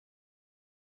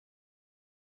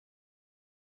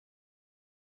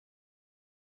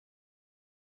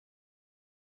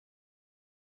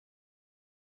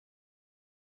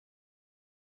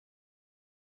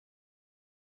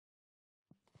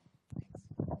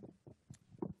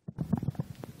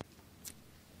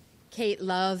Kate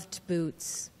loved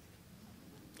boots.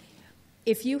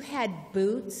 If you had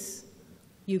boots,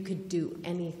 you could do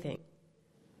anything.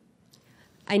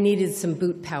 I needed some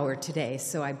boot power today,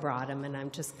 so I brought them, and I'm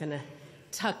just going to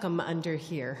tuck them under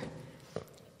here.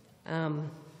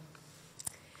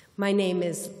 My name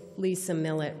is Lisa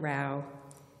Millett Rao,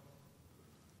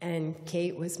 and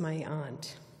Kate was my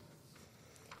aunt.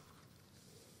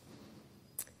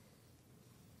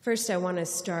 First, I want to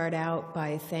start out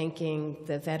by thanking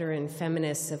the veteran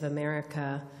feminists of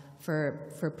America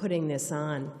for putting this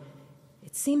on.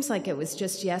 It seems like it was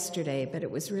just yesterday, but it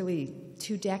was really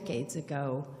 2 decades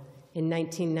ago in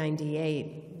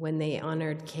 1998 when they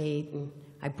honored Kate, and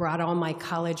I brought all my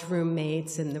college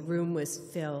roommates, and the room was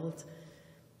filled.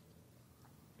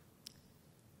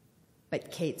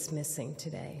 But Kate's missing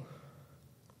today.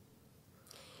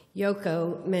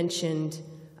 Yoko mentioned,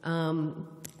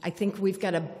 I think we've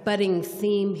got a budding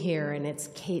theme here, and it's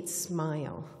Kate's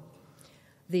smile.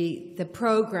 The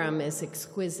program is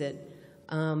exquisite.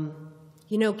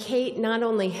 You know, Kate not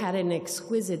only had an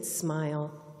exquisite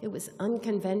smile, it was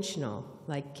unconventional,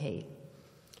 like Kate.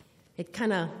 It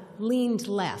kind of leaned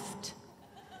left.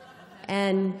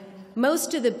 And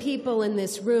most of the people in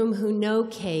this room who know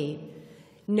Kate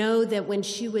know that when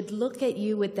she would look at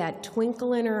you with that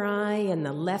twinkle in her eye and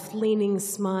the left-leaning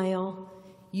smile,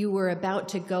 you were about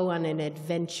to go on an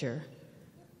adventure.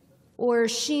 Or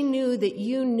she knew that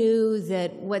you knew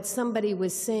that what somebody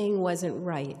was saying wasn't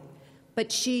right,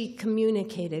 but she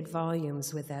communicated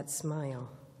volumes with that smile.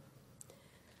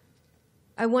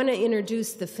 I want to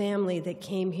introduce the family that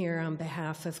came here on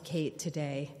behalf of Kate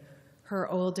today. Her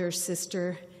older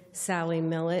sister, Sally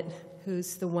Millett,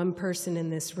 who's the one person in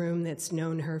this room that's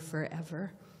known her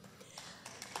forever.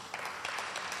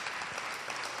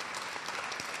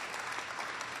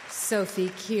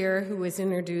 Sophie Keir, who was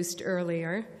introduced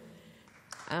earlier.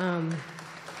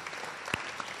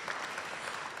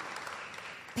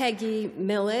 Peggy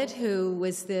Millett, who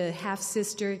was the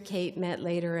half-sister Kate met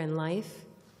later in life.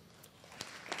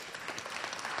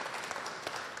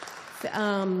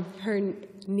 Her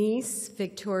niece,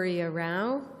 Victoria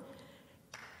Rao.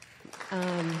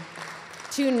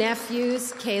 2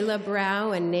 nephews, Caleb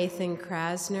Rao and Nathan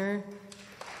Krasner.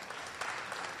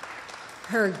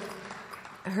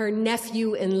 Her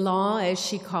nephew-in-law, as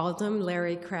she called him,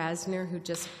 Larry Krasner, who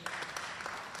just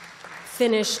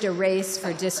finished a race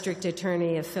for District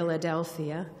Attorney of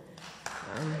Philadelphia.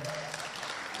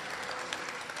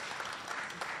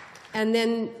 And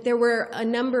then there were a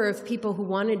number of people who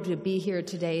wanted to be here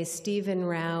today. Stephen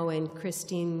Rao and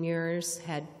Christine Muirs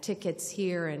had tickets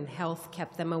here, and health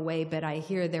kept them away, but I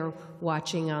hear they're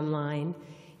watching online.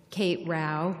 Kate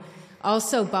Rao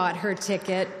also bought her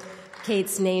ticket,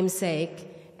 Kate's namesake,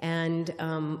 and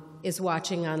is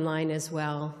watching online as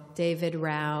well. David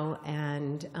Rao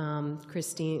and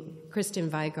Kristen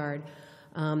Vigard,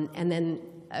 and then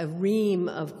a ream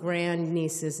of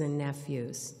grandnieces and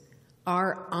nephews.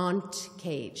 Our Aunt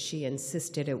Kate, she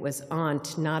insisted it was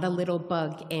aunt, not a little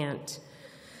bug aunt.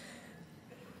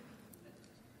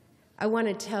 I want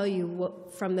to tell you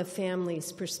from the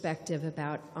family's perspective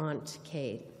about Aunt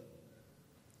Kate.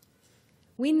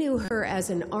 We knew her as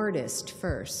an artist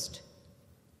first.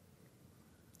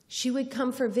 She would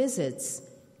come for visits,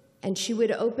 and she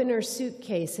would open her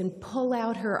suitcase and pull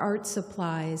out her art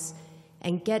supplies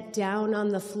and get down on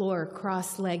the floor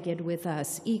cross-legged with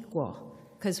us, equal,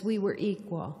 because we were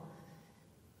equal.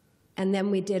 And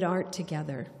then we did art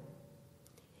together.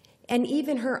 And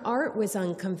even her art was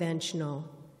unconventional.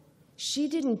 She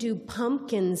didn't do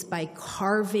pumpkins by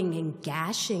carving and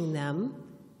gashing them.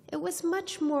 It was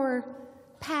much more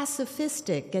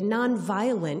pacifistic and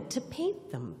nonviolent to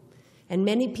paint them. And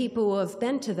many people who have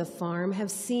been to the farm have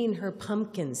seen her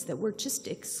pumpkins that were just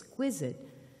exquisite.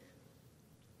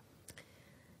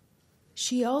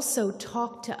 She also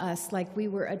talked to us like we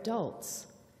were adults.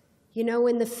 You know,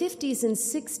 in the 50s and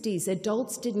 60s,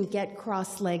 adults didn't get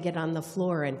cross-legged on the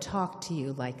floor and talk to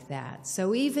you like that.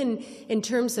 So even in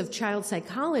terms of child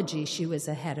psychology, she was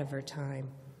ahead of her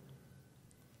time.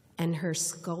 And her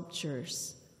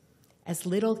sculptures. As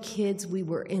little kids, we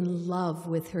were in love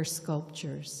with her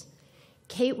sculptures.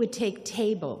 Kate would take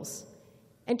tables,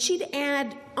 and she'd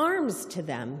add arms to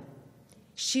them.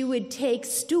 She would take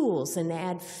stools and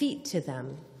add feet to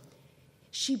them.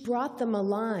 She brought them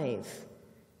alive.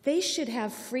 They should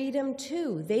have freedom,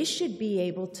 too. They should be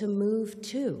able to move,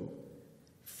 too.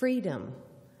 Freedom,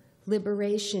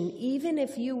 liberation. Even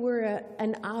if you were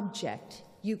an object,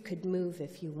 you could move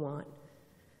if you want.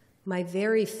 My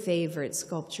very favorite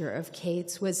sculpture of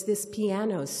Kate's was this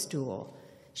piano stool.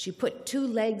 She put 2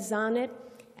 legs on it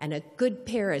and a good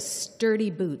pair of sturdy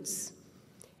boots.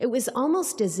 It was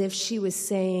almost as if she was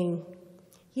saying,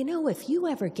 you know, if you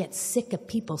ever get sick of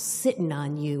people sitting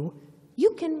on you,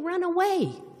 you can run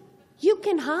away. You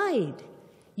can hide.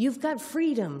 You've got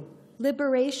freedom,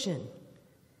 liberation.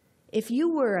 If you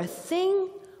were a thing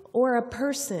or a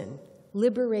person,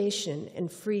 liberation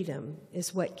and freedom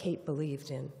is what Kate believed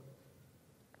in.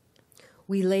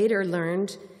 We later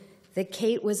learned that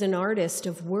Kate was an artist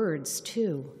of words,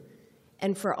 too.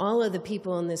 And for all of the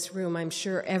people in this room, I'm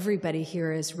sure everybody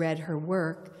here has read her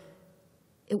work.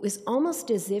 It was almost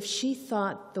as if she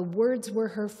thought the words were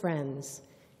her friends,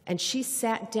 and she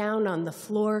sat down on the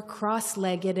floor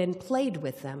cross-legged and played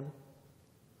with them.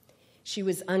 She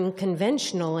was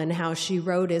unconventional in how she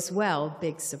wrote as well,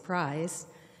 big surprise.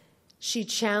 She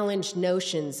challenged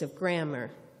notions of grammar.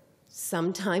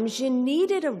 Sometimes you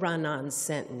needed a run-on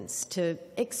sentence to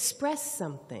express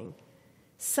something.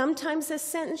 Sometimes a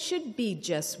sentence should be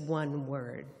just one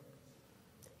word.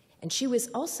 And she was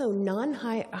also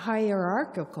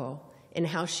non-hierarchical in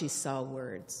how she saw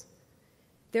words.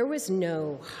 There was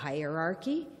no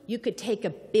hierarchy. You could take a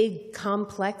big,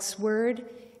 complex word,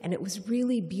 and it was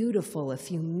really beautiful if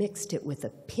you mixed it with a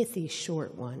pithy,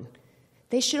 short one.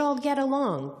 They should all get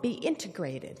along, be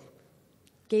integrated.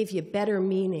 Gave you better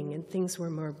meaning, and things were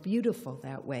more beautiful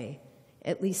that way,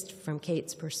 at least from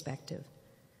Kate's perspective.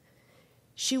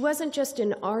 She wasn't just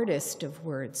an artist of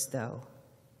words, though.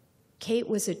 Kate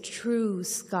was a true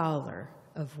scholar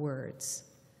of words.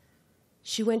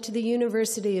 She went to the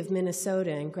University of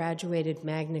Minnesota and graduated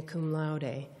magna cum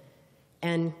laude.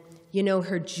 And, you know,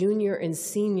 her junior and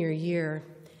senior year,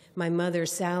 my mother,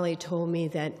 Sally, told me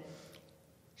that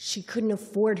she couldn't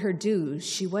afford her dues.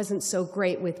 She wasn't so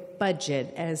great with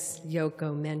budget, as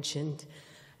Yoko mentioned,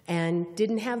 and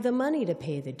didn't have the money to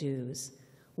pay the dues.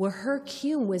 Well, her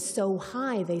cum was so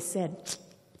high, they said, it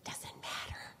doesn't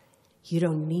matter. You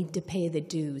don't need to pay the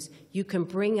dues. You can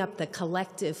bring up the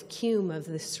collective cum of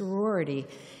the sorority,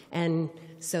 and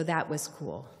so that was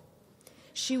cool.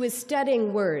 She was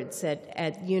studying words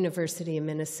at University of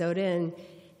Minnesota and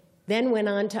then went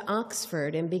on to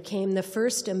Oxford and became the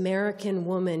first American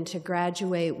woman to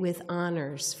graduate with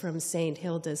honors from St.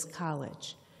 Hilda's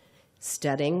College,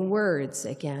 studying words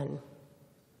again.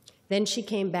 Then she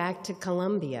came back to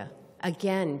Columbia,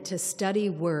 again to study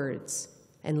words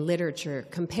and literature,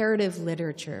 comparative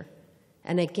literature,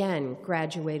 and again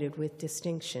graduated with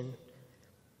distinction.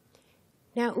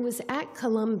 Now, it was at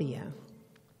Columbia,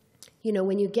 you know,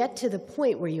 when you get to the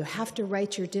point where you have to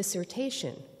write your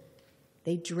dissertation,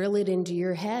 they drill it into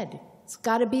your head. It's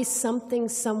got to be something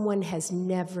someone has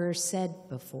never said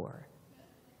before.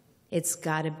 It's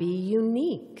got to be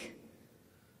unique.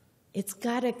 It's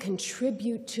got to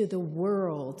contribute to the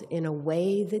world in a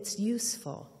way that's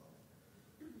useful.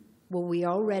 Well, we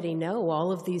already know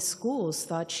all of these schools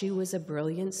thought she was a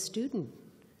brilliant student.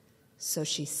 So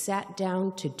she sat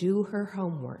down to do her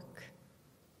homework,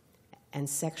 and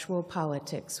Sexual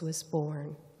Politics was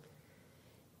born.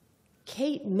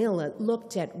 Kate Millett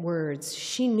looked at words.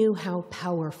 She knew how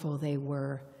powerful they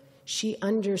were. She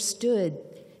understood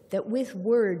that with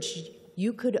words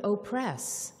you could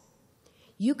oppress.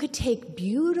 You could take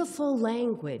beautiful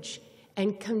language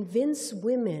and convince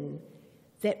women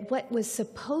that what was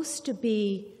supposed to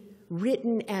be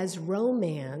written as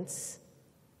romance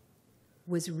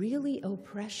was really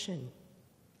oppression.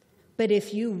 But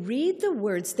if you read the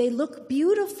words, they look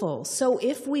beautiful. So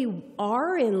if we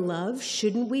are in love,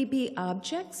 shouldn't we be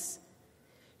objects?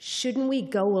 Shouldn't we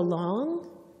go along?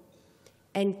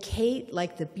 And Kate,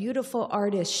 like the beautiful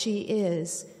artist she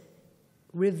is,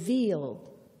 revealed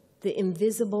the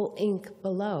invisible ink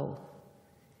below.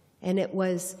 And it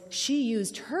was, she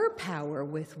used her power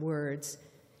with words,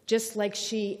 just like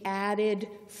she added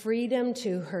freedom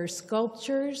to her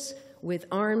sculptures with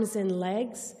arms and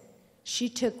legs. She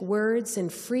took words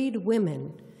and freed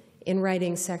women in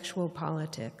writing Sexual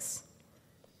Politics.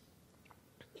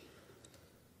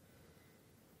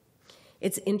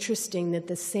 It's interesting that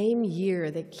the same year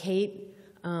that Kate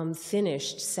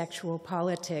finished Sexual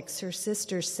Politics, her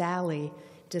sister Sally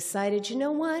decided, you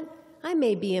know what? I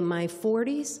may be in my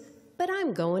 40s, but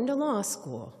I'm going to law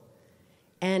school.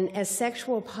 And as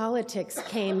Sexual Politics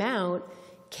came out,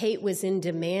 Kate was in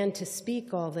demand to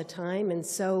speak all the time, and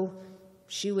so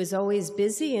she was always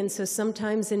busy, and so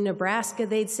sometimes in Nebraska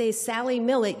they'd say, Sally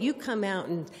Millett, you come out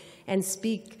and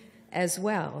speak as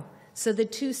well. So the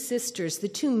two sisters, the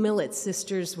two Millett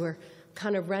sisters, were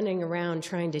kind of running around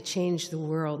trying to change the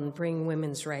world and bring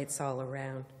women's rights all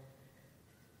around.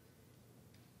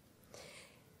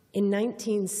 In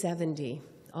 1970,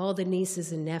 all the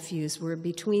nieces and nephews were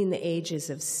between the ages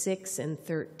of 6 and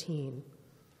 13.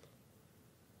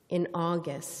 In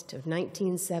August of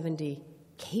 1970,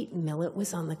 Kate Millett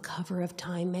was on the cover of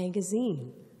Time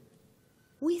magazine.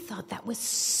 We thought that was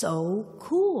so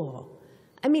cool.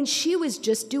 I mean, she was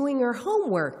just doing her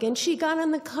homework, and she got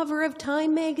on the cover of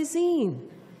Time magazine.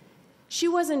 She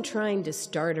wasn't trying to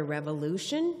start a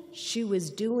revolution. She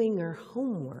was doing her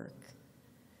homework.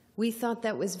 We thought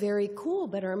that was very cool,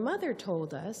 but our mother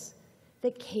told us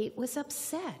that Kate was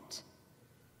upset.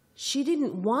 She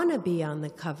didn't want to be on the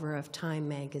cover of Time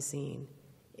magazine.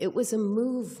 It was a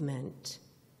movement.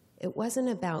 It wasn't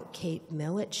about Kate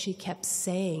Millett. She kept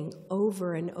saying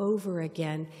over and over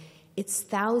again, it's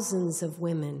thousands of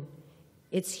women.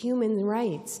 It's human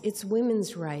rights. It's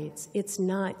women's rights. It's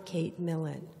not Kate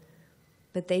Millett.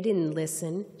 But they didn't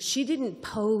listen. She didn't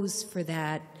pose for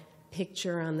that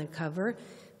picture on the cover,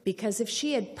 because if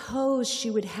she had posed,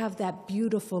 she would have that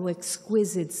beautiful,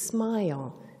 exquisite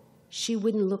smile. She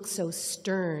wouldn't look so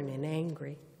stern and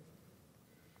angry.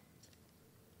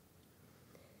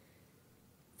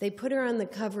 They put her on the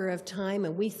cover of Time,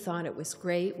 and we thought it was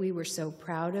great. We were so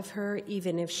proud of her.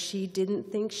 Even if she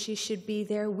didn't think she should be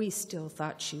there, we still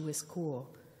thought she was cool.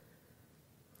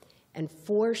 And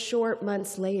 4 short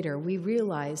months later, we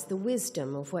realized the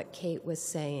wisdom of what Kate was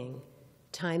saying.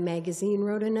 Time magazine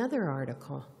wrote another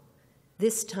article.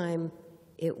 This time,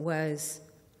 it was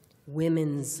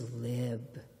Women's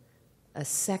Lib, a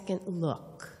second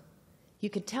look. You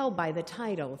could tell by the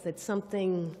title that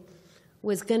something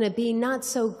was going to be not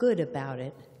so good about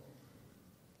it.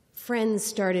 Friends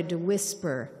started to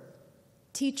whisper.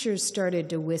 Teachers started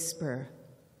to whisper.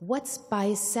 What's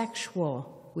bisexual?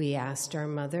 We asked our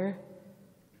mother.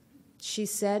 She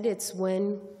said it's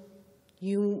when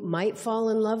you might fall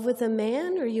in love with a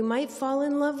man or you might fall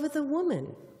in love with a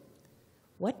woman.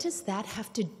 What does that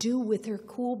have to do with her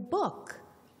cool book?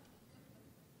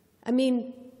 I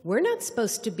mean, we're not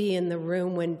supposed to be in the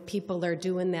room when people are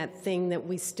doing that thing that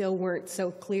we still weren't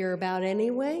so clear about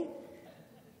anyway.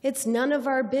 It's none of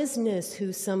our business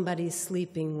who somebody's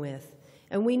sleeping with.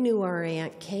 And we knew our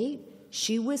Aunt Kate.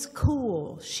 She was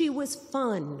cool. She was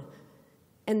fun.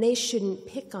 And they shouldn't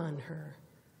pick on her.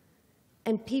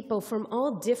 And people from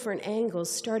all different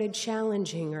angles started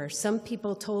challenging her. Some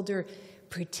people told her,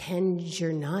 pretend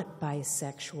you're not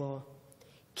bisexual.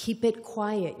 Keep it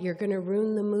quiet. You're going to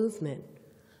ruin the movement.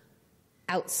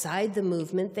 Outside the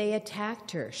movement, they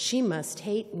attacked her. She must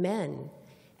hate men.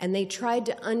 And they tried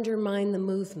to undermine the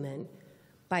movement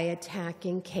by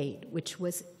attacking Kate, which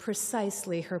was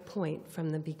precisely her point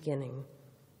from the beginning.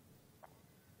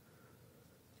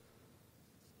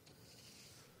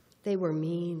 They were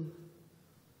mean.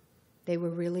 They were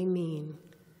really mean.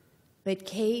 But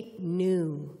Kate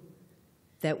knew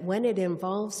that when it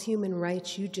involves human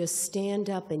rights, you just stand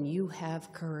up and you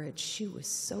have courage. She was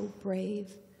so brave.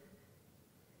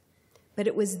 But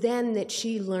it was then that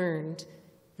she learned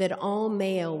that all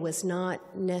mail was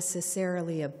not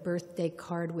necessarily a birthday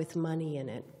card with money in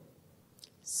it.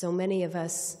 So many of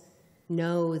us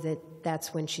know that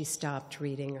that's when she stopped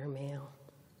reading her mail.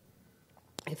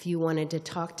 If you wanted to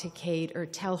talk to Kate or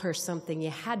tell her something, you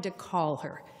had to call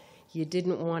her. You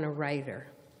didn't want to write her.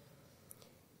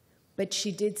 But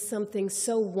she did something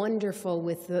so wonderful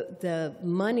with the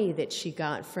money that she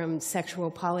got from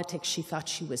sexual politics. She thought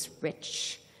she was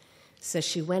rich. So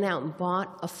she went out and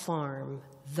bought a farm,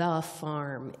 the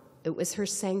farm. It was her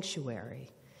sanctuary.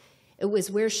 It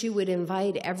was where she would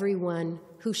invite everyone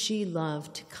who she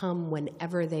loved to come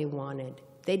whenever they wanted.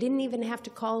 They didn't even have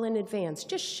to call in advance.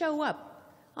 Just show up.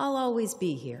 I'll always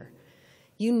be here.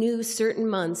 You knew certain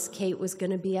months Kate was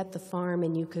going to be at the farm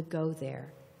and you could go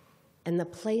there. And the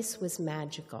place was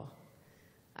magical.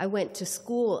 I went to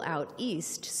school out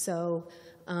east, so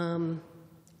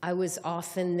I was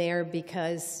often there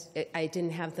because I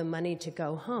didn't have the money to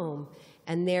go home.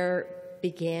 And there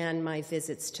began my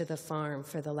visits to the farm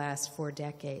for the last 4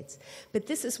 decades. But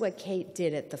this is what Kate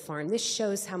did at the farm. This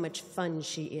shows how much fun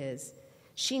she is.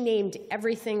 She named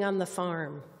everything on the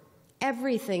farm.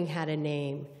 Everything had a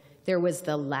name. There was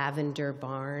the lavender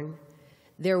barn.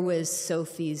 There was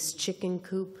Sophie's chicken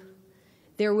coop.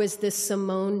 There was the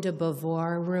Simone de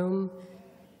Beauvoir room.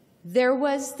 There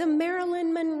was the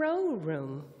Marilyn Monroe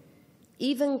room.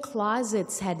 Even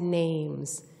closets had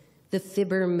names. The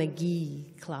Fibber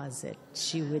McGee closet.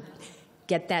 She would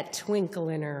get that twinkle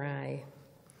in her eye.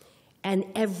 And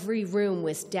every room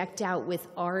was decked out with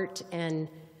art and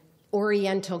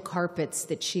oriental carpets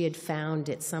that she had found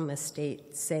at some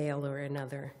estate sale or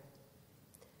another.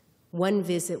 One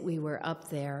visit we were up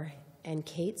there, and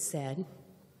Kate said,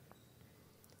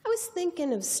 I was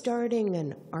thinking of starting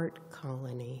an art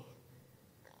colony.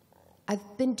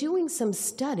 I've been doing some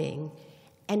studying,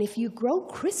 And if you grow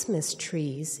Christmas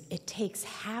trees, it takes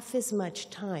half as much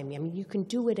time. I mean, you can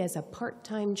do it as a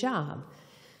part-time job.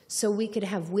 So we could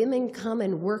have women come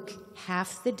and work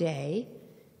half the day,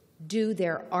 do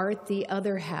their art the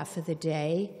other half of the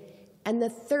day, and the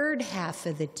third half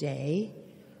of the day,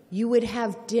 you would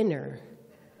have dinner.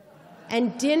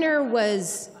 And dinner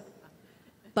was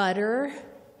butter,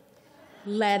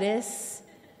 lettuce,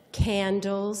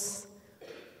 candles,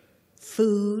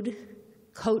 food,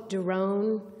 Côte de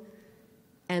Rhone,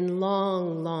 and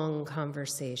long, long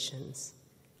conversations.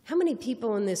 How many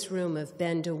people in this room have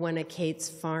been to one of Kate's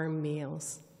farm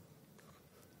meals?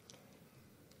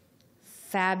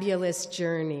 Fabulous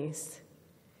journeys.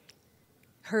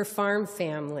 Her farm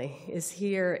family is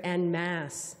here en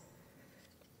masse.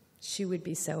 She would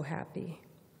be so happy.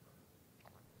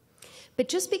 But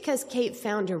just because Kate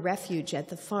found a refuge at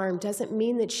the farm doesn't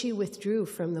mean that she withdrew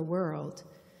from the world.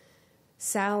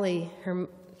 Sally, her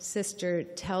sister,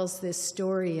 tells this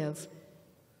story of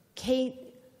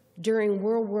Kate during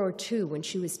World War II, when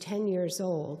she was 10 years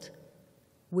old,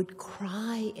 would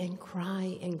cry and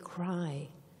cry and cry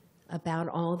about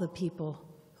all the people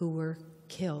who were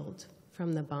killed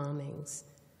from the bombings.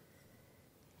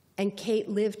 And Kate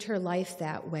lived her life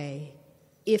that way.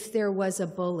 If there was a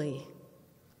bully,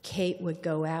 Kate would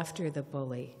go after the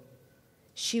bully.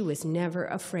 She was never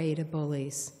afraid of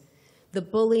bullies. The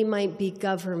bully might be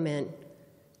government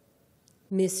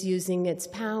misusing its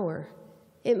power.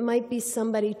 It might be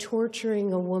somebody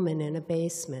torturing a woman in a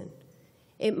basement.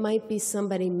 It might be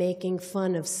somebody making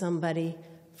fun of somebody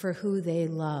for who they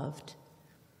loved.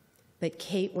 But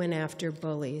Kate went after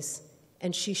bullies,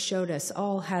 and she showed us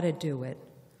all how to do it.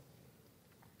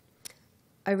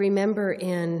 I remember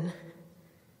in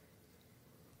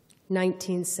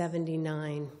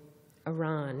 1979,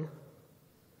 Iran,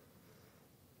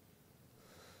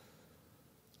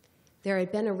 there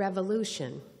had been a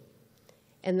revolution,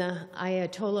 and the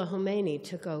Ayatollah Khomeini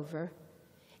took over,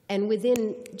 and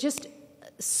within just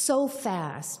so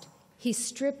fast, he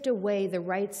stripped away the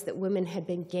rights that women had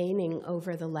been gaining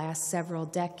over the last several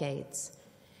decades.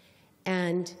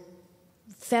 And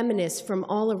feminists from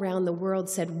all around the world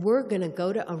said, we're going to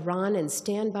go to Iran and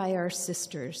stand by our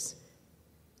sisters.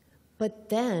 But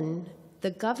then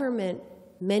the government,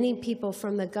 many people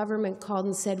from the government called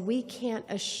and said, we can't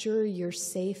assure your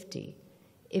safety.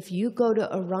 If you go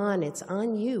to Iran, it's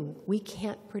on you. We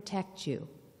can't protect you.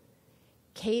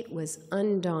 Kate was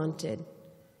undaunted.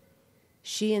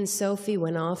 She and Sophie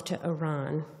went off to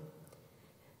Iran.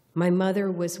 My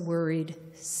mother was worried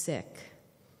sick.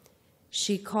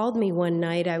 She called me one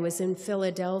night. I was in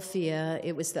Philadelphia.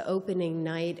 It was the opening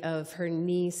night of her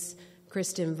niece,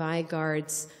 Kristen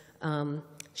Vigard's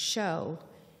show.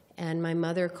 And my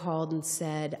mother called and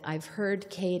said, I've heard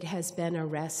Kate has been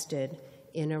arrested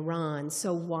in Iran,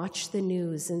 so watch the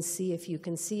news and see if you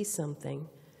can see something.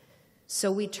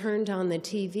 So we turned on the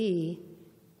TV,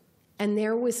 and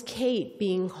there was Kate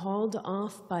being hauled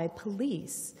off by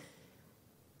police.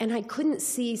 And I couldn't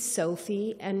see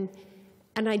Sophie, and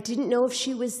I didn't know if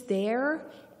she was there,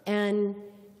 and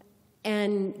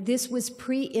this was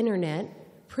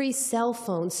pre-internet, pre-cell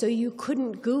phone, so you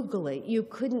couldn't Google it, you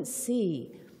couldn't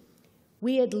see.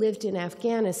 We had lived in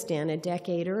Afghanistan a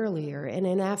decade earlier, and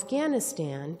in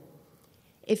Afghanistan,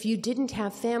 if you didn't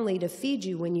have family to feed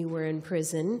you when you were in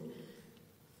prison,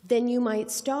 then you might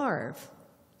starve.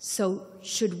 So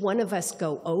should one of us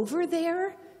go over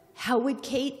there? How would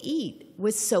Kate eat?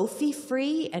 Was Sophie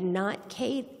free and not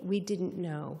Kate? We didn't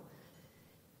know.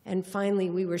 And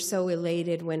finally, we were so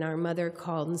elated when our mother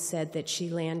called and said that she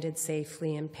landed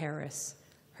safely in Paris,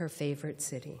 her favorite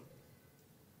city.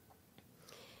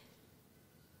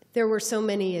 There were so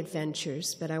many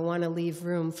adventures, but I want to leave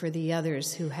room for the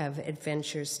others who have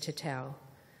adventures to tell.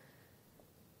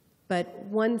 But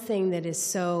one thing that is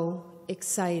so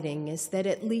exciting is that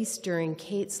at least during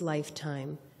Kate's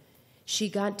lifetime, she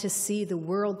got to see the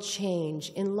world change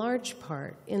in large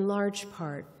part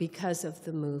because of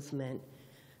the movement,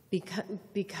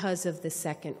 because of the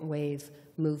second wave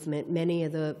movement, many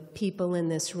of the people in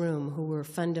this room who were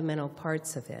fundamental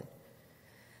parts of it.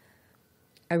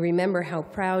 I remember how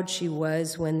proud she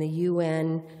was when the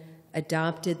UN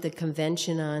adopted the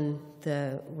Convention on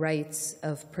the Rights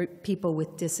of People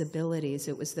with Disabilities.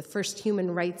 It was the first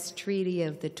human rights treaty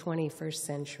of the 21st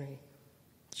century.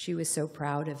 She was so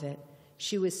proud of it.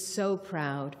 She was so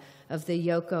proud of the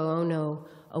Yoko Ono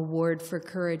Award for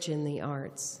Courage in the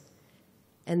Arts.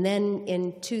 And then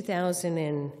in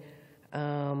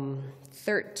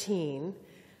 2013,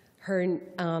 her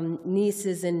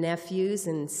nieces and nephews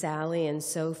and Sally and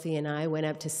Sophie and I went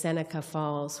up to Seneca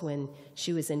Falls when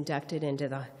she was inducted into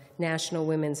the National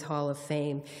Women's Hall of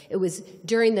Fame. It was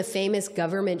during the famous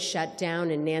government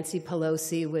shutdown, and Nancy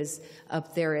Pelosi was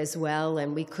up there as well,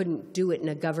 and we couldn't do it in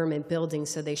a government building,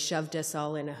 so they shoved us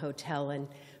all in a hotel. And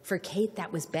for Kate,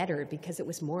 that was better because it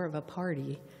was more of a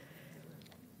party.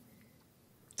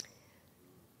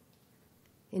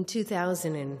 In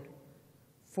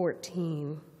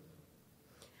 2014,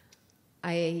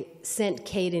 I sent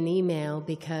Kate an email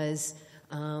because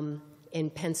in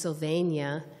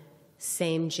Pennsylvania,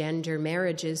 same-gender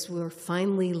marriages were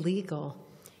finally legal.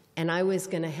 And I was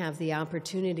going to have the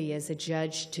opportunity as a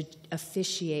judge to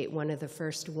officiate one of the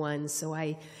first ones. So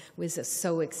I was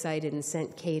so excited and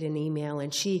sent Kate an email.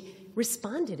 And she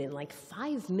responded in like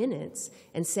 5 minutes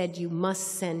and said, "You must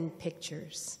send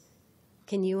pictures."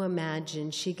 Can you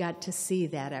imagine? She got to see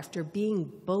that after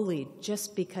being bullied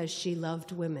just because she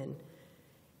loved women.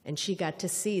 And she got to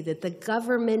see that the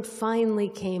government finally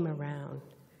came around.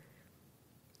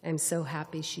 I'm so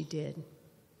happy she did.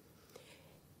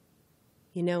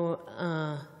 You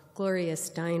know, Gloria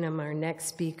Steinem, our next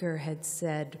speaker, had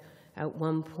said at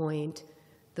one point,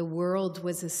 the world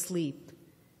was asleep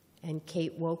and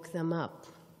Kate woke them up.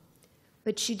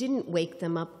 But she didn't wake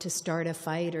them up to start a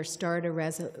fight or start a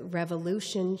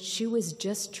revolution. She was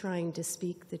just trying to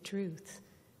speak the truth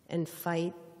and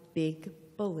fight big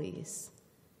bullies.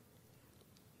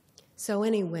 So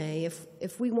anyway,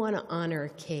 if we want to honor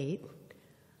Kate,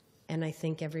 and I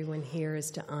think everyone here is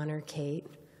to honor Kate,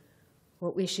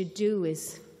 what we should do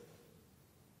is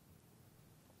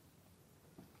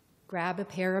grab a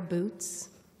pair of boots,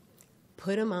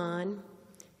 put them on,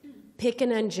 pick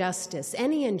an injustice,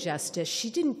 any injustice.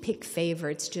 She didn't pick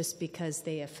favorites just because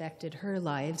they affected her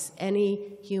lives.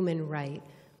 Any human right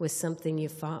was something you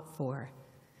fought for.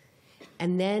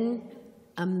 And then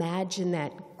imagine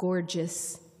that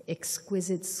gorgeous,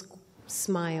 exquisite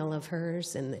smile of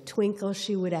hers and the twinkle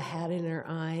she would have had in her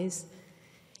eyes,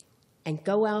 and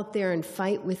go out there and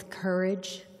fight with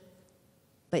courage.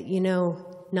 But you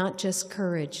know, not just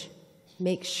courage,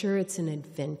 make sure it's an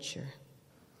adventure.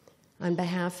 On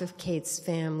behalf of Kate's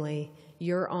family,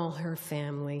 you're all her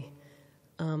family,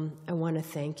 I want to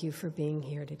thank you for being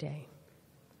here today.